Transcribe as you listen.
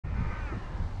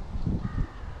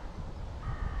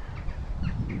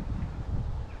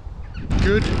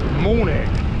Good morning.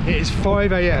 It is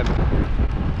 5 AM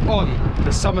on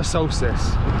the summer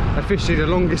solstice, officially the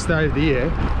longest day of the year,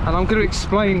 and I'm going to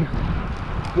explain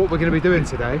what we're going to be doing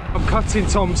today. I'm cutting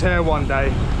Tom's hair one day.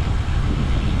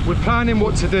 We're planning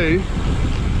what to do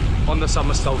on the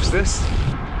summer solstice,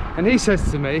 and he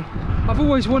says to me, I've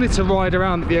always wanted to ride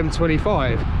around the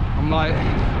M25. I'm like,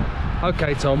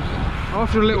 okay Tom.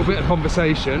 After a little bit of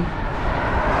conversation,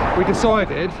 we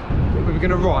decided that we were going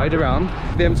to ride around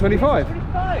the M25.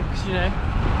 Because, you know,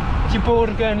 if you're bored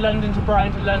of going London to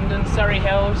Brighton to London, Surrey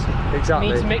Hills, exactly.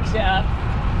 You need to mix it up.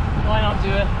 Why not do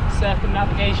a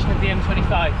circumnavigation of the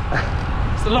M25?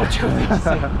 It's the logical thing to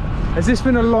say. Has this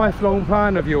been a lifelong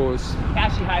plan of yours? It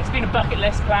actually has. It's been a bucket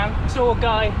list plan. I saw a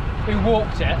guy who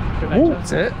walked it.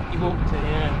 Walked it? He walked it,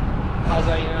 yeah. I was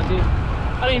like, you know,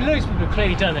 I mean, loads of people have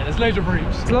clearly done it. There's loads of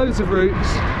routes. There's loads of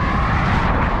routes.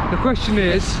 The question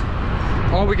is,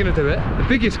 are we going to do it? The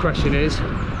biggest question is,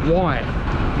 why?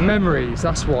 Memories,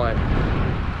 that's why.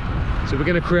 So we're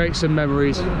going to create some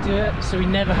memories. We're going to do it so we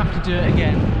never have to do it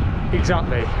again.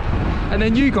 Exactly. And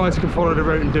then you guys can follow the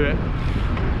route and do it.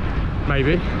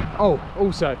 Maybe. Oh,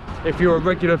 also, if you're a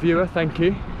regular viewer, thank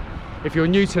you. If you're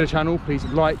new to the channel, please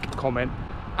like, comment,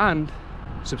 and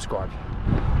subscribe.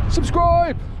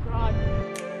 Subscribe!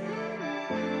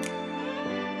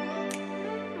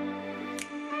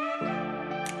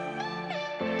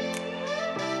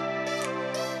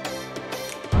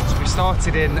 So we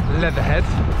started in Leatherhead.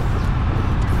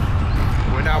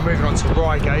 We're now moving on to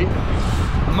Reigate.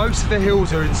 Most of the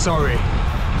hills are in Surrey,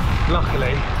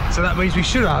 luckily. So that means we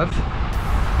should have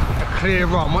a clear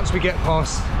run. Once we get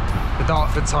past the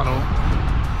Dartford Tunnel,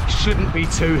 it shouldn't be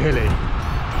too hilly.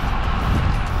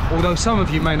 Although some of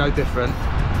you may know different,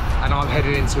 and I'm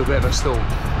heading into a bit of a storm.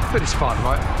 But it's fun,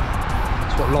 right?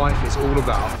 It's what life is all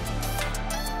about.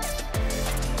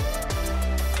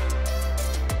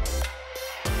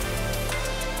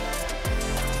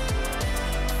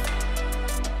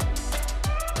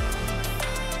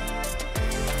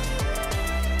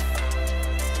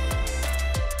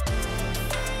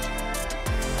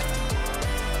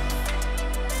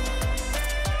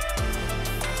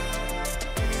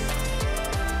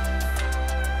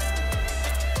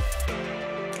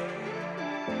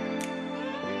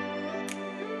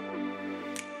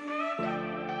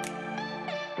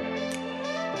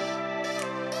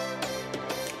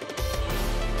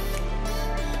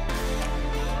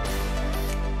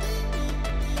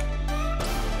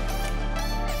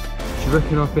 I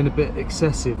reckon I've been a bit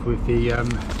excessive with the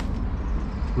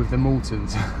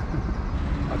Maltons.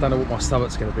 I don't know what my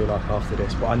stomach's going to be like after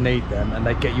this, but I need them and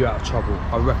they get you out of trouble.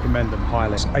 I recommend them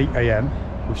highly. It's 8 AM.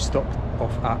 We've stopped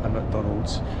off at a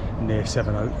McDonald's near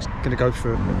Sevenoaks. Going to go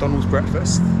for a McDonald's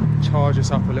breakfast, charge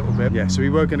us up a little bit. Yeah, so we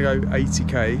were going to go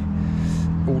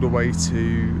 80k all the way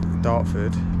to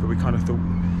Dartford, but we kind of thought,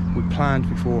 we planned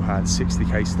beforehand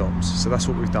 60k stops. So that's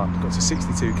what we've done. Got to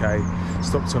 62k,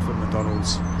 stopped off at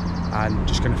McDonald's, and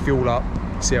just going to fuel up,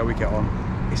 see how we get on.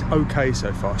 It's okay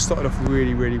so far. It started off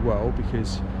really, really well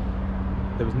because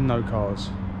there was no cars.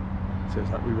 So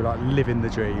it's like we were like living the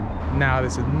dream. Now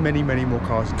there's many, many more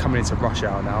cars coming into rush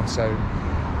hour now. So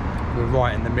we're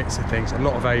right in the midst of things. A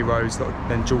lot of A roads,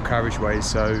 then dual carriageways.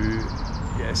 So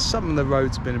yeah, some of the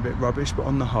roads have been a bit rubbish, but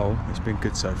on the whole, it's been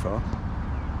good so far.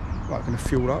 Right, going to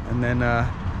fuel up and then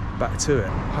back to it.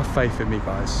 Have faith in me,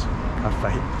 guys. Have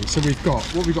faith. So we've got,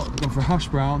 what we got? We've gone for a hash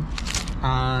brown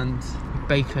and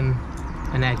Bacon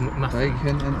and egg McMuffin.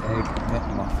 Bacon and egg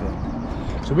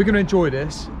McMuffin. So we're going to enjoy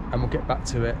this and we'll get back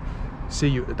to it. See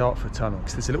you at the Dartford Tunnel.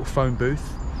 So there's a little phone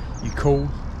booth. You call,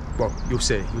 well, you'll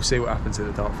see. You'll see what happens at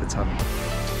the Dartford Tunnel.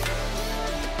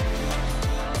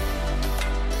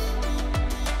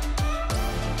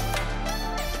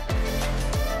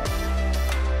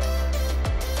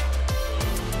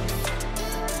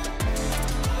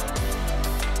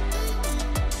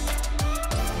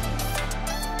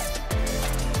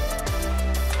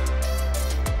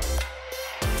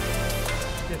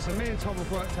 So me and Tom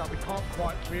have worked out we can't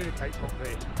quite communicate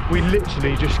properly. We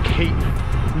literally just keep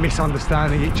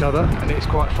misunderstanding each other and it's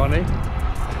quite funny.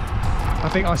 I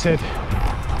think I said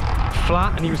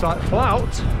flat and he was like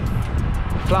flout,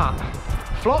 flat,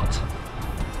 flot,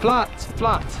 flat,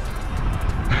 flat.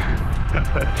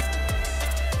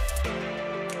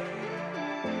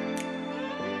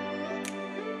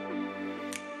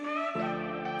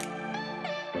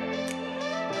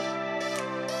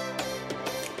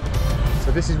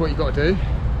 So this is what you got to do.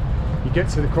 You get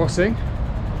to the crossing.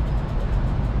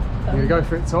 You're going to go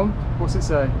for it, Tom. What's it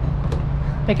say?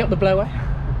 Pick up the blower.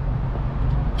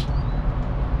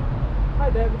 Hi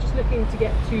there, we're just looking to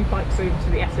get 2 bikes over to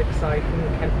the Essex side from the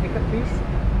Kent pickup, please.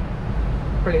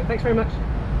 Brilliant, thanks very much.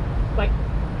 Bye.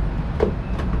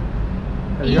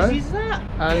 There you go. Easy as that.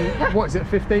 And what is it, a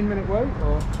 15-minute wait?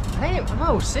 Or? Hey,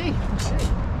 well, we'll see. We'll see.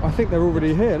 I think they're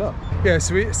already here, look. Yeah,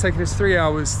 so it's taken us 3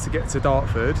 hours to get to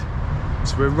Dartford.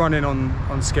 So we're running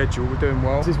on schedule, we're doing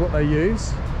well. This is what they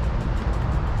use.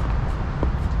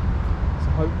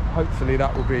 So hopefully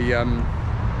that will be,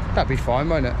 that'll be fine,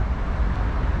 won't it?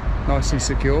 Nice and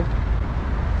secure.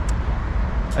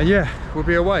 And yeah, we'll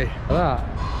be away. Like that.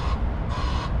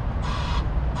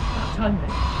 About time,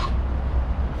 mate.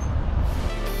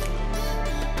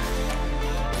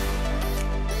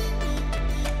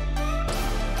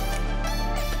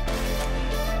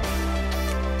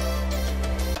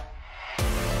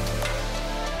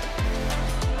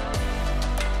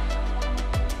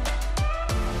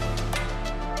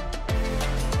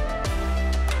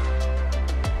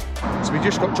 So we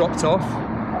just got dropped off.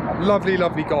 Lovely,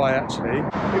 lovely guy actually.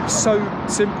 It was so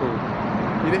simple.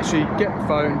 You literally get the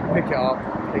phone, pick it up,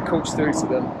 it calls through to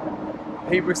them.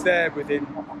 He was there within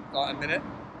like a minute.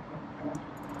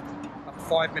 A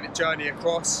 5-minute journey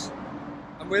across.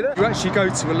 And we're there. You actually go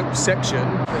to a little section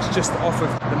that's just off of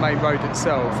the main road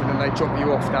itself, and then they drop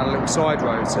you off down a little side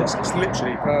road. So it's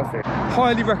literally perfect.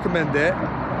 Highly recommend it.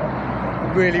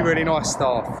 Really, really nice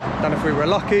staff. Don't know if we were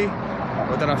lucky.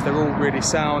 I don't know if they're all really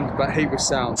sound, but he was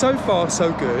sound. So far,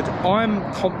 so good. I'm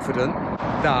confident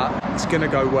that it's gonna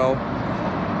go well.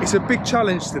 It's a big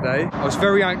challenge today. I was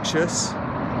very anxious,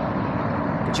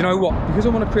 but you know what? Because I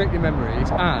want to create the memories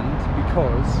and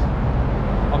because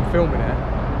I'm filming it,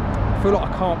 I feel like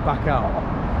I can't back out.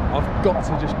 I've got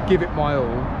to just give it my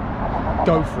all,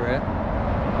 go for it,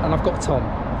 and I've got Tom,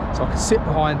 so I can sit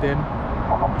behind him.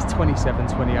 He's 27,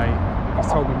 28. He's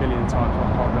told me a million times, but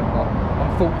I can't remember.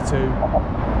 I'm 42.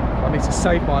 I need to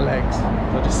save my legs. So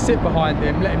I just sit behind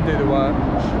him, let him do the work.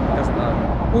 He doesn't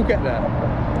know. We'll get there.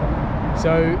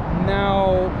 So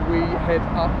now we head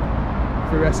up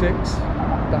through Essex.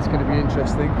 That's going to be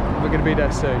interesting. We're going to be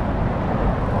there soon.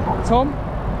 Tom,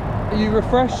 are you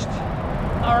refreshed?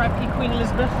 R.I.P. Queen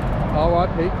Elizabeth.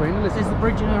 R.I.P. Queen Elizabeth. This is the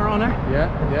bridge in her honour. Yeah,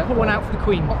 yeah. Pour one out for the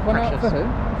Queen. One out for who?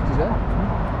 Did you say?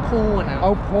 Pour one out.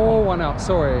 Oh, pour one out.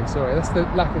 Sorry. That's the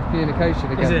lack of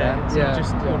communication again. Is it? There. It's yeah.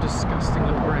 just your disgusting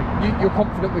little brain. You're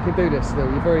confident we can do this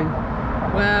still? You're very...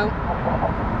 Well,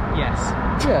 yes.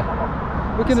 Yeah.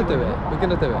 We're going to do it. We're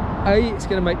going to do it. A, it's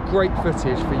going to make great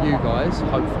footage for you guys,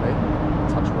 hopefully.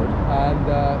 Touch wood. And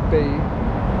B,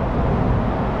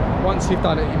 once you've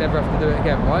done it, you never have to do it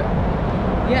again, right?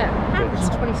 Yeah. Averaging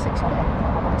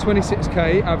 26k.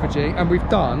 26k averaging, and we have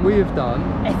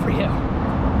done every hill.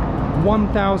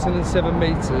 1,007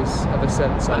 metres of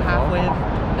ascent so far. Halfway of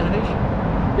elevation.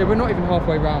 Yeah, we're not even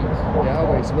halfway round. Yeah,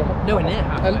 are we? So we're nowhere near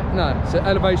halfway. No, so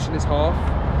elevation is half.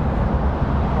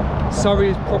 Surrey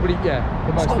is probably, the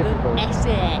most difficult.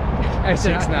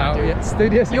 Essex now. Yeah, let's do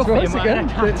the Essex voice again.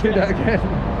 Do that again.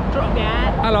 Drop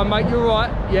that. Hello, mate. You all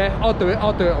right? Yeah, I'll do it.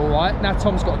 All right. Now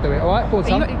Tom's got to do it. All right. Go on,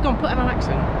 Tom. Go on, put on an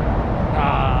accent.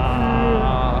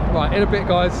 Right, in a bit,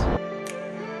 guys.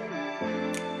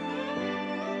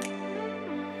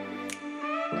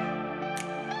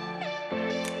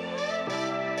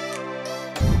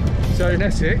 So in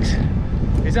Essex,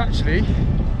 it's actually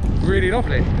really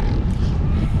lovely.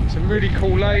 Some really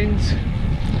cool lanes,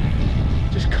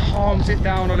 just calms it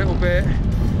down a little bit.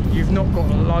 You've not got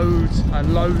loads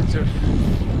and loads of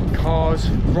cars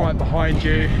right behind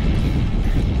you.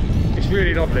 It's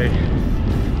really lovely.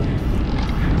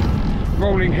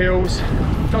 Rolling hills,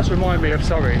 does remind me of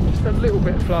Surrey. Just a little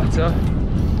bit flatter.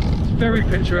 It's very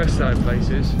picturesque though in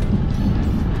places.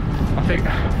 I think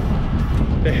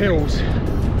the hills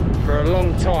for a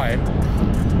long time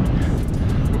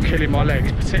were killing my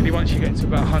legs, particularly once you get to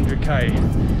about 100k,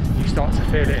 you start to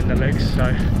feel it in the legs. So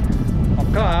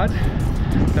I'm glad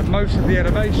that most of the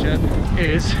elevation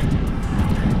is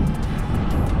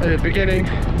at the beginning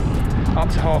up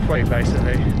to halfway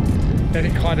basically. Then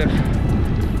it kind of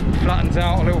flattens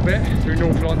out a little bit through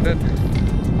North London,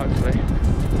 hopefully.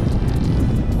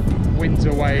 Winds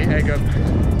away, Egham,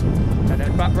 and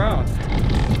then back round.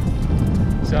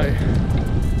 So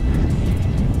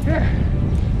yeah,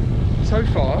 so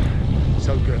far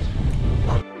so good.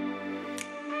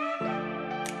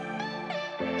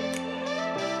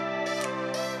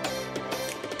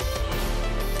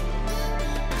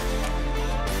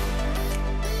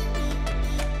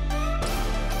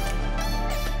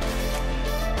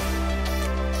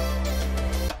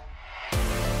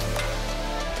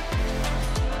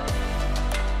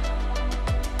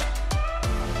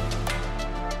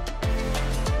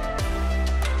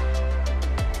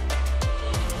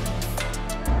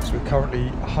 Currently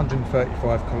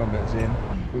 135 kilometres in.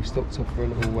 We've stopped off for a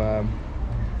little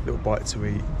little bite to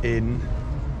eat in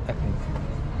Epping.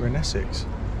 We're in Essex.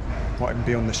 Might even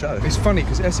be on the show. It's funny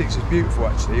because Essex is beautiful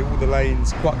actually. All the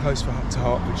lanes quite close to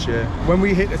Hertfordshire. When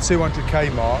we hit the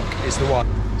 200k mark, it's the one.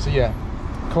 So yeah,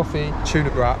 coffee,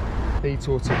 tulip wrap,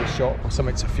 detour to the shop or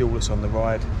something to fuel us on the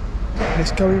ride. And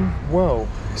it's going well.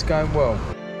 It's going well.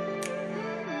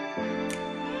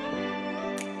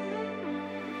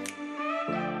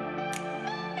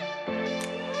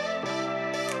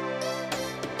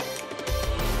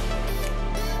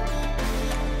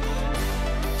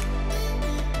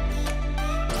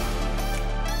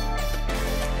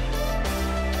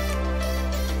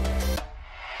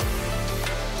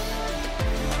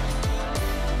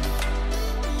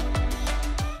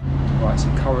 Right, so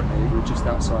currently we're just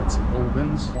outside St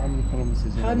Albans. How many kilometres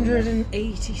in?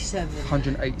 187.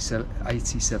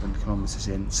 187 kilometres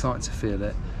in, starting to feel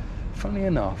it. Funnily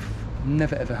enough, I've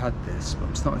never ever had this, but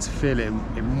I'm starting to feel it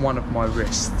in one of my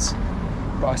wrists.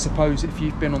 But I suppose if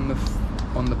you've been on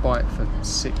the bike for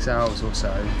 6 hours or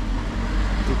so,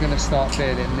 you're going to start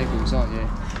feeling niggles, aren't you?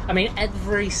 I mean,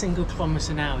 every single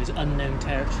kilometre now is unknown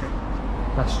territory.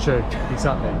 That's true,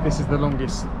 exactly. This is the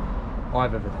longest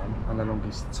I've ever done and the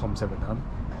longest Tom's ever done.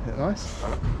 Is it nice?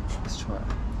 Let's try it.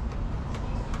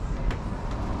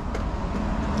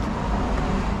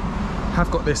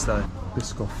 Have got this though,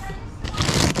 Biscoff.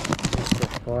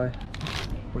 Biscoff pie.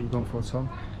 What are you going for, Tom?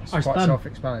 It's Ice quite bun.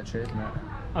 self-explanatory, isn't it?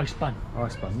 Ice bun.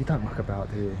 Ice bun. You don't muck about,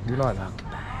 do you? You like that?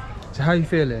 So how are you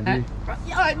feeling?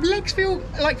 Yeah, legs feel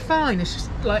like fine. It's just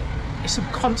like it's a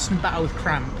constant battle with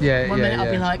cramp. Yeah, One minute I'll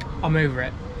be yeah. like, I'm over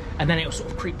it, and then it'll sort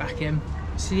of creep back in.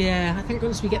 So yeah, I think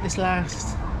once we get this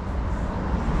last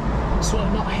sort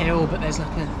of not hill, but there's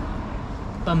like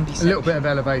a bumpy section. A little bit of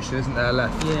elevation, isn't there,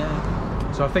 left?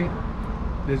 Yeah. So I think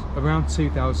there's around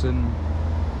 2,000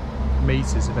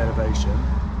 metres of elevation,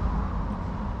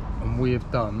 and we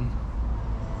have done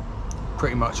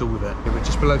pretty much all of it. We're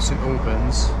just below St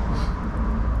Albans.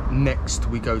 Next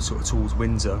we go sort of towards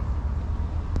Windsor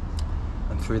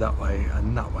and through that way,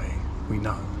 and that way we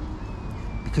know,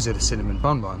 because of the cinnamon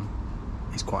bun run,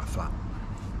 it's quite flat.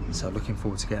 So looking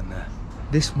forward to getting there.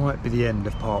 This might be the end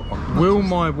of part one. Will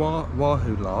my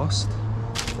Wahoo last?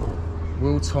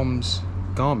 Will Tom's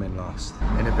Garmin last?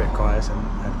 In a bit, guys,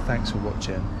 and thanks for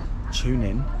watching. Tune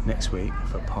in next week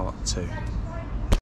for part 2.